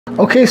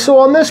Okay, so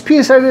on this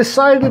piece I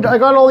decided, I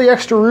got all the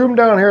extra room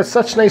down here, it's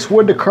such nice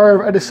wood to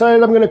carve, I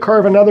decided I'm going to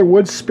carve another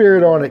wood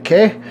spirit on it,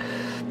 okay?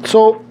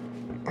 So,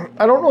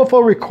 I don't know if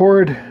I'll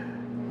record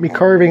me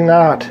carving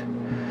that,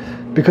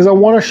 because I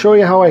want to show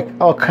you how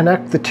I'll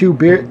connect the two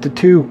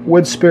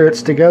wood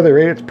spirits together,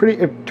 right?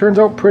 It turns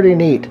out pretty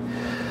neat.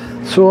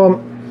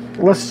 So,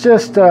 let's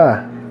just,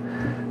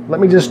 let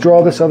me just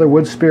draw this other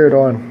wood spirit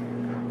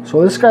on.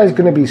 So this guy's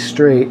going to be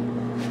straight.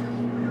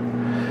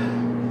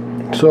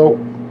 So,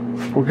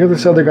 we'll give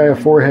this other guy a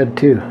forehead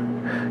too.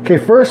 Okay,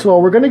 first of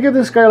all, we're going to give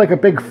this guy like a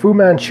big Fu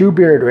Manchu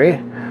beard,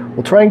 right?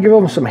 We'll try and give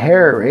him some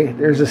hair, right?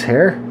 There's his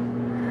hair.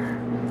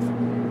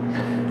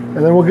 And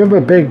then we'll give him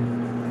a big,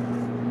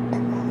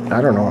 I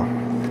don't know.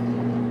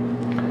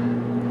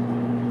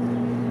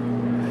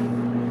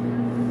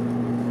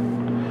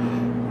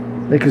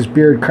 Make his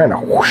beard kind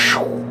of whoosh,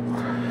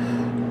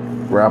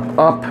 wrap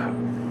up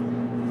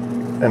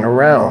and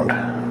around.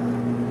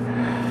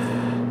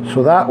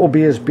 So that will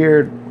be his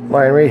beard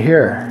line right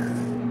here.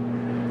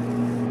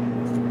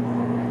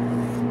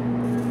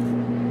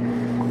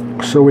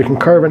 So we can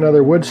carve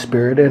another wood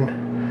spirit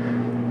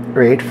in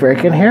right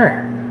frickin'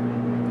 here.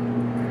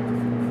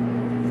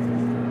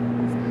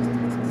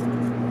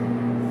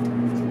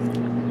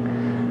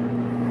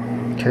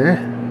 Okay.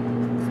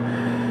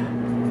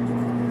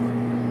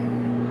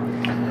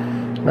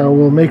 Now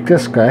we'll make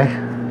this guy,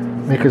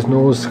 make his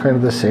nose kind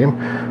of the same.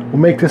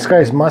 We'll make this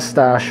guy's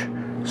mustache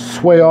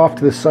sway off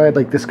to the side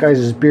like this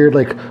guy's beard,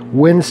 like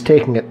wind's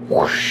taking it.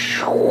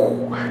 Whoosh,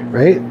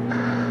 right?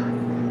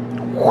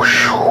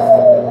 Whoosh.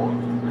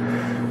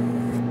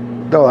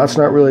 No, that's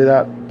not really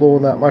that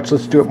blowing that much.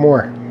 Let's do it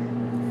more.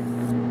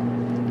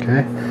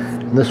 Okay.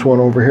 And this one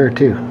over here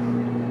too.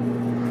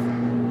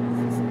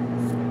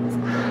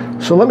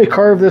 So let me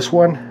carve this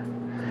one,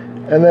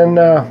 and then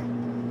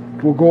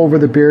we'll go over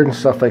the beard and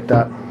stuff like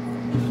that.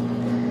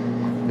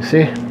 You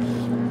see?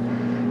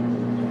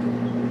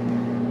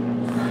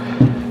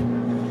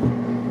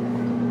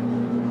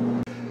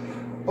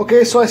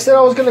 Okay, so I said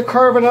I was going to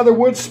carve another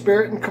wood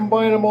spirit and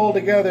combine them all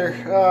together.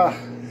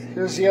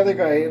 Here's the other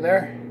guy in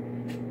there.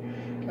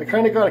 I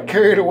kind of got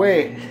carried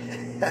away.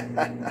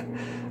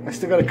 I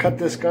still got to cut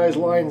this guy's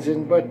lines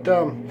in, but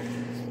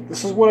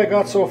this is what I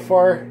got so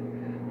far.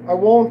 I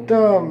won't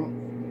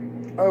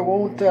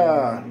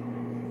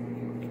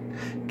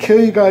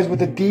kill you guys with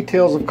the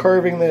details of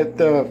carving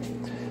the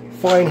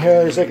fine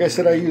hairs. Like I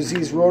said, I use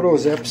these roto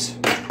zips.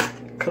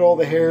 Cut all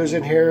the hairs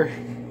in here,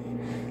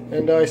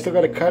 and I still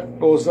got to cut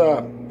those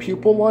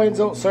pupil lines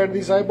outside of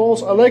these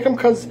eyeballs. I like them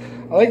because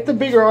I like the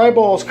bigger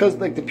eyeballs, because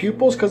like the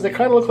pupils, because they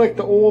kind of look like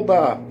the old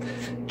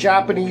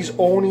Japanese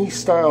oni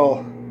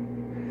style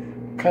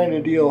kind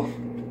of deal.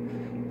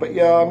 But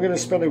yeah, I'm gonna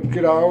spend a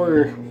good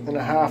hour and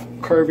a half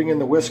carving in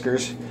the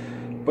whiskers,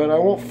 but I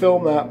won't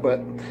film that.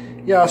 But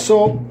yeah,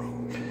 so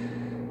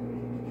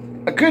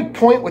a good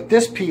point with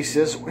this piece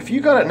is, if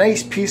you got a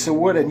nice piece of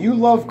wood and you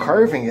love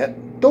carving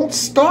it, don't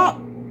stop.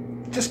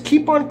 Just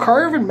keep on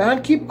carving,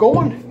 man. Keep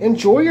going.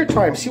 Enjoy your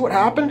time. See what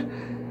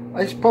happened?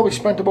 I probably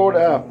spent about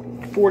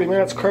 40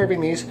 minutes carving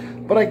these,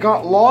 but I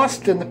got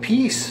lost in the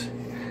piece.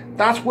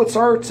 That's what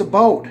art's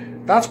about.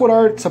 That's what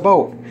art's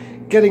about.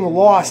 Getting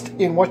lost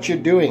in what you're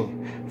doing.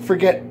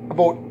 Forget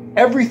about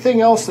everything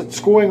else that's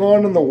going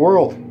on in the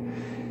world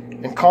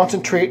and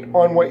concentrate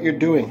on what you're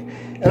doing.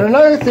 And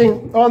another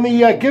thing, on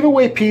the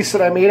giveaway piece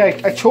that I made, I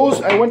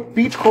went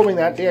beachcombing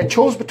that day. I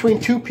chose between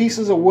two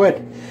pieces of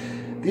wood.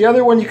 The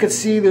other one, you can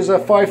see there's a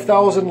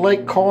 5,000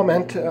 like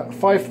comment,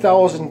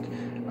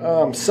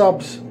 5,000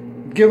 subs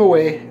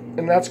giveaway,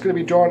 and that's going to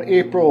be drawn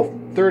April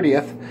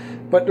 30th.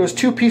 But there was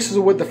two pieces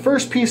of wood. The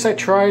first piece I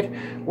tried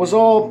was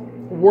all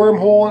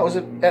wormhole. It was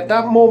at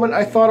that moment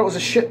I thought it was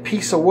a shit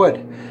piece of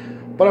wood.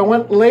 But I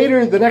went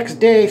later the next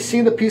day,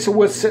 see the piece of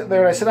wood sitting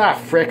there, and I said, ah,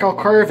 frick, I'll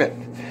carve it.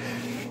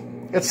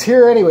 It's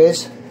here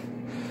anyways.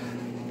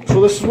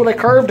 So this is what I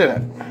carved in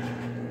it.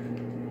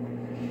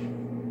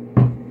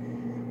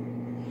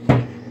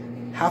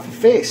 Half a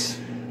face.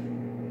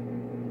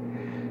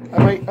 I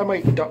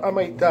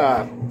might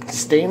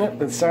stain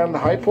it and sand the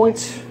high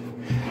points,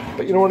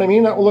 but you know what I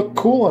mean? That will look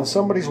cool on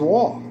somebody's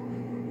wall.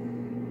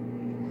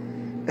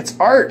 It's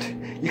art.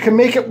 You can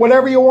make it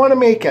whatever you want to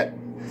make it.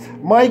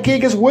 My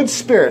gig is wood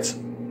spirits.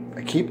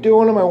 I keep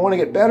doing them. I want to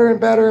get better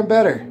and better and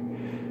better.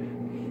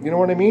 You know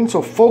what I mean?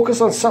 So focus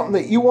on something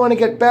that you want to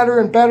get better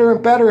and better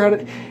and better at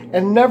it,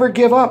 and never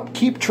give up.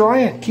 Keep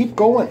trying. Keep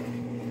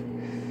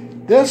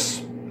going. This,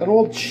 an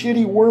old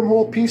shitty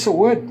wormhole piece of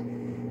wood.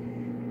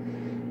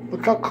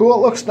 Look how cool it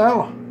looks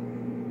now.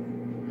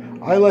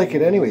 I like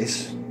it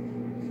anyways.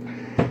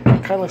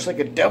 It kind of looks like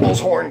a devil's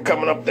horn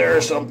coming up there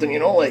or something, you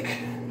know, like,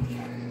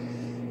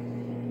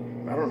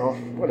 I don't know,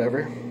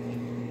 whatever.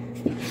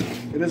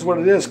 It is what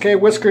it is. Okay,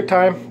 whisker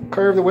time.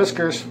 Carve the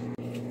whiskers.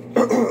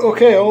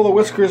 Okay, all the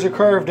whiskers are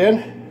carved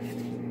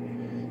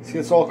in. See,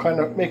 it's all kind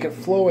of make it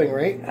flowing,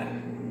 right?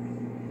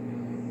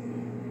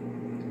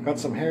 Got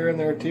some hair in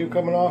there too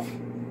coming off.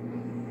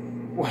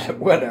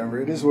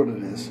 Whatever, it is what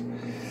it is.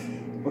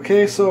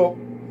 Okay, so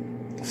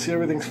see,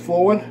 everything's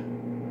flowing.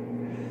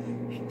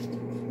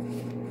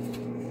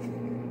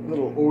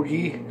 little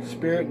Ogie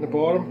spirit in the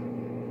bottom.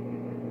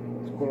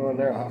 What's going on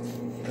there? I'll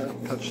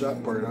have to touch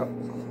that part up.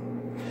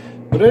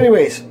 But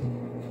anyways,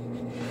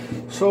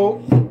 so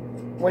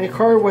when you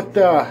carve with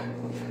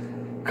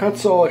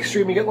cuts all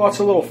extreme, you get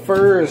lots of little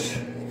furs.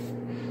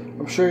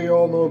 I'm sure you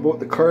all know about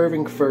the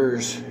carving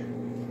furs.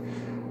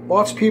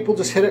 Lots of people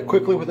just hit it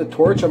quickly with a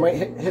torch. I might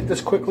hit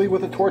this quickly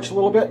with a torch a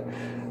little bit.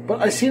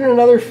 But I seen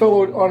another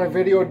fellow on a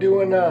video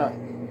doing a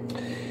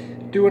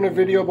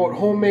video about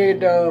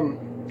homemade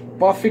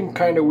buffing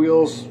kind of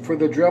wheels for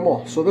the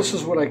Dremel. So this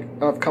is what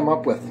I've come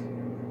up with.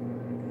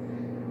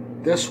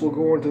 This will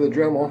go into the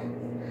Dremel,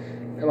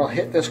 and I'll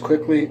hit this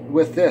quickly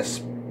with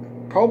this,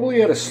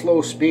 probably at a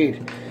slow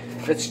speed.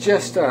 It's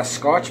just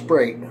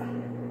Scotch-Brite.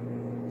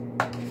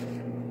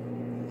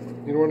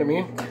 You know what I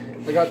mean?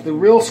 I got the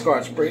real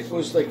Scotch-Brite. It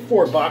was like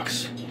 $4,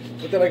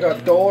 but then I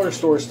got dollar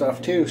store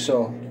stuff too.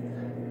 So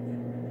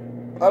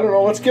I don't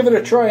know. Let's give it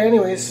a try,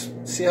 anyways.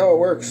 See how it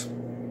works.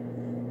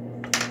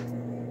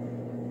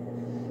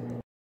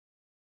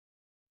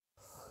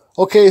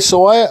 Okay,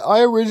 so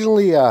I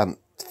originally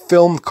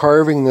filmed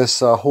carving this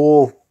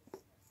whole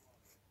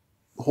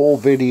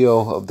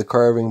video of the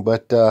carving,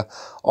 but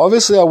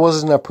obviously I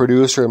wasn't a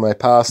producer in my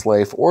past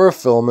life, or a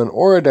filmman,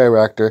 or a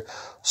director,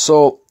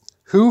 so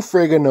who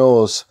friggin'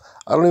 knows?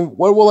 I don't even,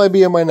 what will I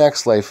be in my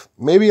next life?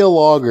 Maybe a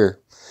logger,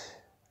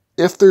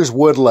 if there's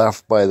wood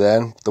left by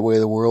then, the way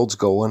the world's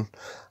going.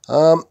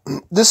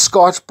 This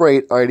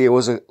Scotch-Brite idea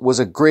was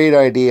a great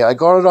idea. I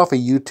got it off a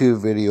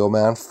YouTube video,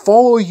 man.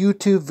 Follow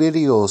YouTube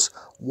videos.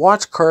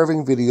 Watch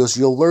carving videos.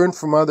 You'll learn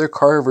from other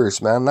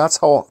carvers, man. That's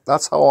how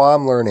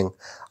I'm learning.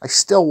 I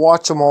still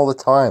watch them all the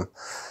time.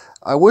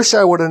 I wish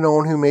I would have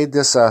known who made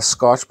this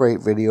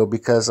Scotch-Brite video,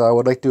 because I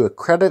would like to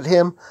credit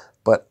him,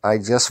 but I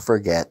just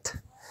forget.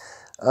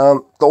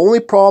 The only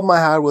problem I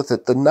had with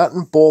it, the nut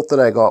and bolt that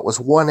I got was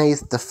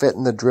 1/8 to fit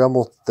in the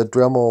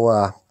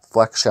Dremel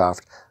flex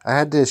shaft. I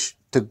had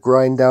to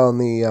grind down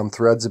the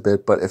threads a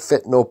bit, but it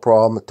fit no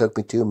problem. It took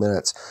me 2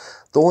 minutes.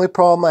 The only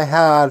problem I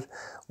had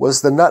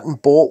was the nut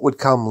and bolt would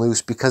come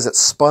loose because it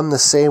spun the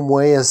same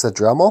way as the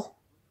Dremel.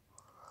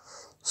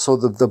 So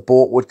the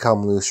bolt would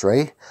come loose,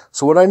 right?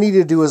 So what I need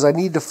to do is I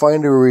need to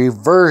find a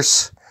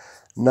reverse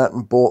nut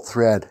and bolt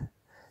thread,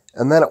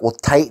 and then it will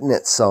tighten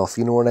itself,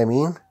 you know what I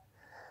mean?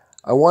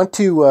 I want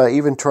to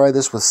even try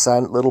this with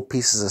little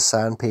pieces of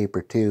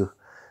sandpaper too.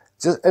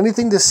 Just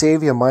anything to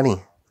save you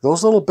money.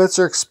 Those little bits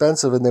are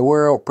expensive and they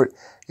wear out pretty.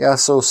 Yeah,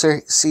 so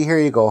see, here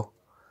you go.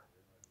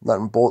 Nut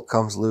and bolt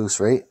comes loose,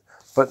 right?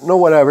 But no,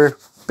 whatever.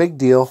 Big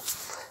deal.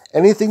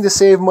 Anything to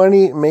save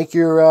money, make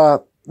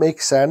your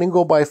make sanding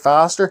go by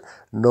faster,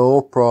 no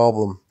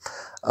problem.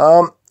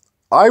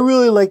 I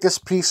really like this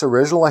piece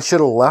original. I should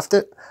have left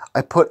it.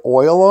 I put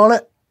oil on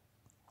it.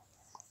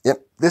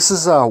 Yep, this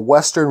is a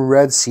Western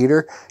red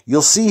cedar.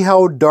 You'll see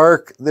how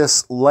dark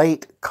this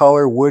light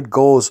color wood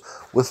goes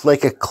with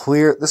like a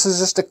clear. This is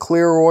just a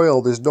clear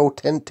oil. There's no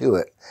tint to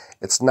it.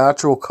 It's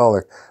natural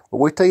color. But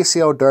wait till you see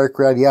how dark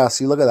red. Yeah,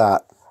 see, look at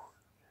that.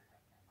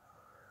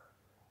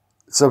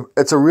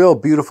 It's a real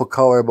beautiful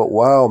color, but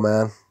wow,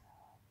 man.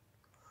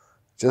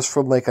 Just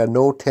from like a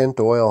no tint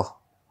oil.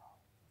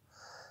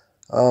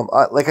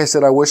 Like I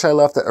said, I wish I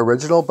left the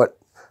original, but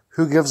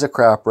who gives a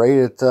crap, right?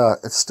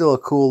 It's still a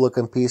cool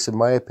looking piece in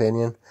my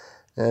opinion,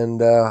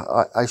 and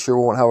I sure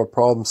won't have a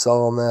problem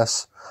selling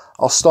this.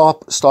 I'll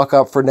stock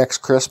up for next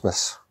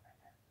Christmas.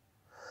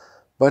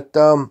 But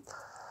I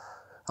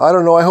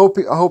don't know. I hope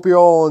you're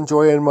all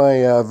enjoying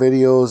my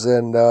videos,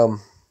 and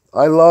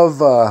I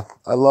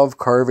love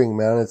carving,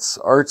 man.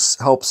 Arts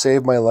help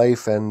save my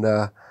life, and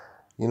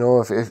you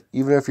know,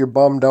 even if you're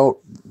bummed out,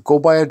 go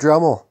buy a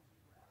Dremel.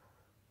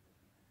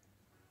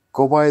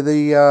 Go buy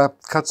the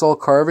cuts all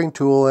carving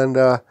tool and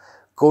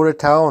go to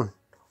town.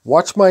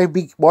 Watch my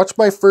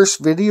first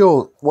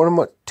video,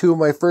 two of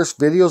my first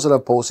videos that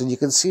I've posted. You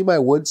can see my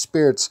wood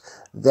spirits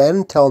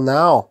then till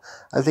now.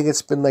 I think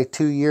it's been like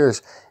 2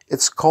 years.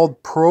 It's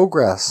called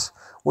progress.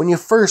 When you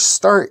first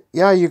start,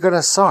 yeah, you're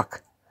gonna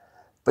suck.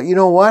 But you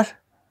know what?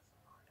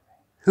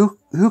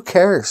 Who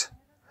cares?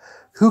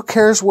 Who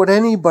cares what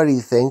anybody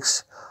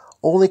thinks?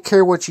 Only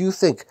care what you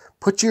think.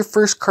 Put your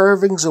first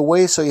carvings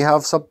away so you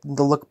have something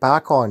to look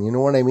back on. You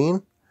know what I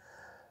mean?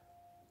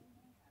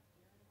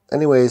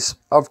 Anyways,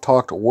 I've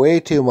talked way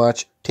too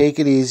much. Take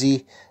it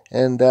easy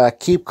and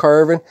keep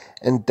carving,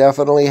 and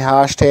definitely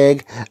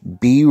hashtag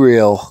be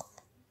real.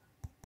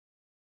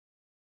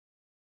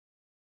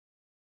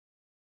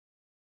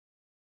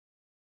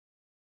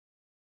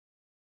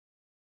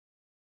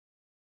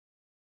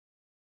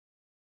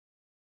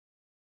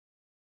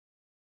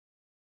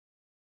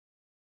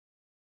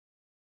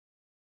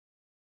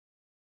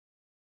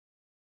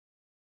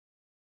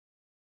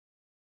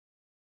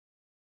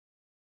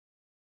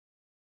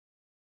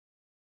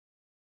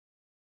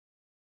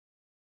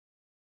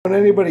 When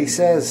anybody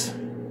says,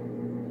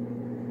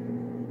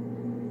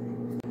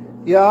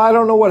 yeah, I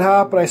don't know what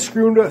happened, I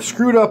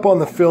screwed up on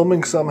the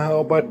filming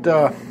somehow, but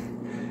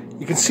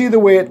you can see the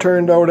way it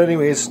turned out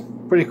anyways.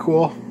 Pretty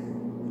cool,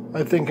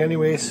 I think,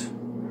 anyways.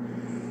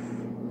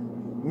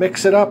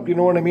 Mix it up, you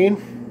know what I mean?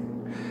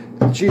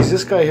 Geez,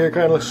 this guy here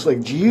kind of looks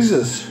like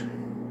Jesus.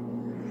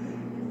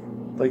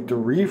 Like the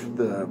reef,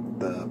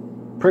 the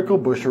prickle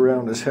bush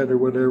around his head or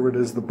whatever it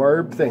is, the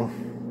barb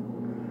thing.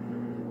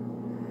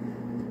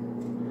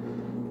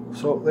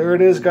 So there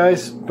it is,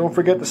 guys. Don't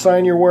forget to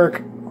sign your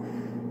work.